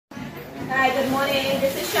Hi, good morning.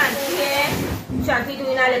 This is Shanty here. Shanty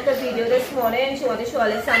doing a little video this morning. She wants to show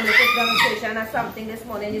us some little demonstration or something this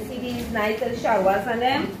morning. You see these nice little showers on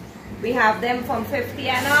them. We have them from 50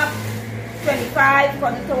 and up, 25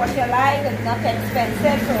 according to what you like. It's not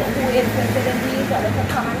expensive, so who is interested in these, or they can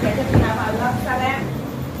come and get it. We have a lot of them.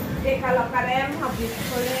 Take a look at them, how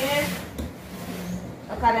beautiful it is.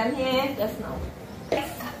 Look at them here, just now.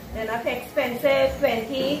 They're not expensive,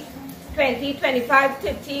 20, 25,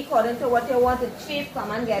 50, according to what you want. It's cheap.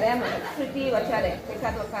 Come and get them. It's pretty. Watch at it. Take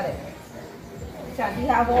a look at it. We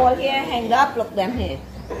have all here hanged up. Look them here.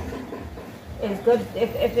 It's good.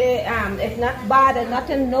 It's not bad. It's not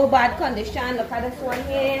in no bad condition. Look at this one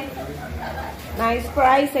here. Nice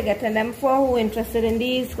price. They're getting them for who interested in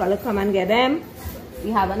these. Gotta come and get them.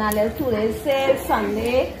 We have a little 2 days sale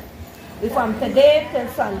Sunday. We from today till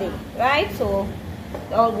Sunday, right? So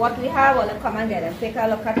all what we have, wanna come and get them. Take a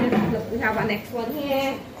look at it. Look, we have a next one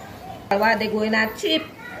here. What they going at cheap?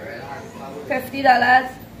 $50.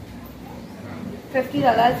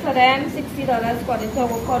 $50 for them, $60 according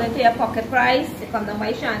to your pocket price. They come down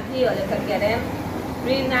by Shanty, or you can get them.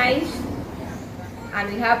 Really nice. And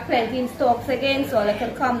we have plenty in stocks again, so you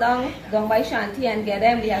can come down by Shanty and get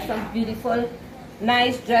them. We have some beautiful,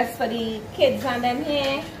 nice dress for the kids and them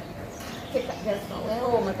here. Pick up this one.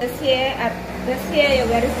 Home. This here you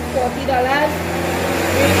get it for $40.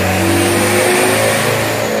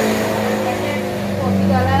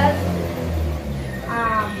 $40.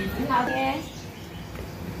 We have here.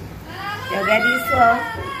 You get these for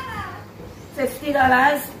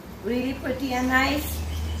 $50. Really pretty and nice.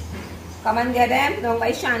 Come and get them. Don't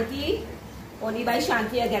buy Shanty. Only by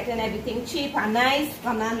Shanty you're getting everything cheap and nice.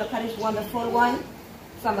 Come and look at this wonderful one.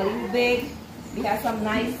 Somebody who big. We have some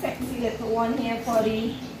nice sexy little one here for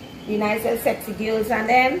the nice little sexy girls and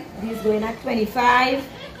them. These going at 25.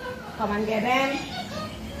 Come and get them.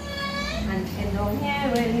 And down here,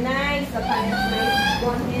 really nice. Look at this nice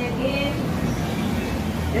one here again.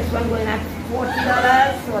 This one going at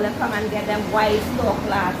 $40. So let's come and get them white store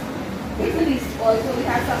class. Also we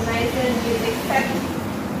have some nice little music set.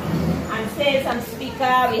 And sales and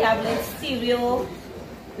speaker. We have little stereo.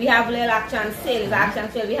 We have little action sales.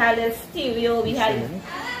 We have little stereo. We have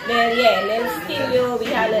little stereo. We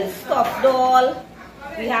have little stuffed doll.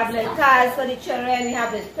 We have little cars for the children. We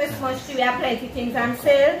have little Christmas tree. We have plenty of things on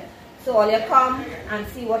sale. So all you come and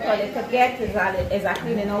see what all you could get is a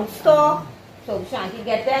cleaning out store. So Shanty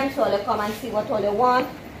get them. So all you come and see what all you want.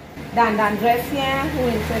 Dan dress here. Who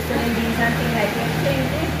interested in these and things like this.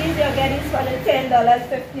 These you're getting for the $10,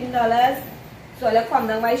 $15. So you come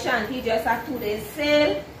down by Shanty just at 2 days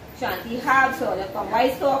sale. Shanty have, so you come by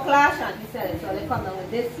store class, Shanty sell it. So you come down with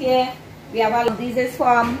this here. We have all of these is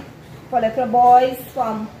for little boys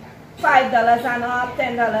from $5 and up,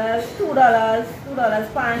 $10,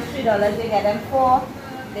 $2 pants, $3 they get them for.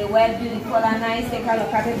 They wear beautiful and nice. Take a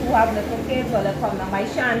look at it who have little kids. So you come down by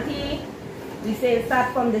Shanty. We say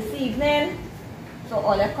start from this evening. So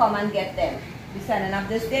all you come and get them. We setting up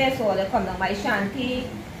this day, so all you come down by Shanty.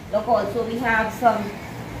 Look, also we have some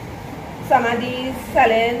of these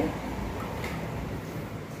selling,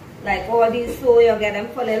 like all these, so you get them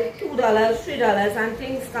for like $2, $3 and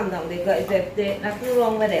things come down. There's nothing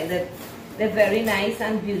wrong with them. They're very nice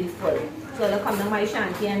and beautiful. So you come down by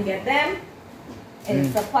Shanty and get them.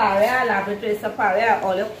 In Saparia, Laboratory Saparia,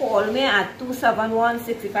 or you call me at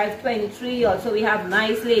 271-6523. Also we have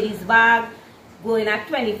nice ladies bag going at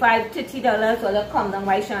 $25, $30, so you come down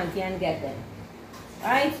by Shanty and get them.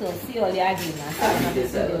 Alright, so see all you again.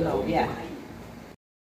 Yeah.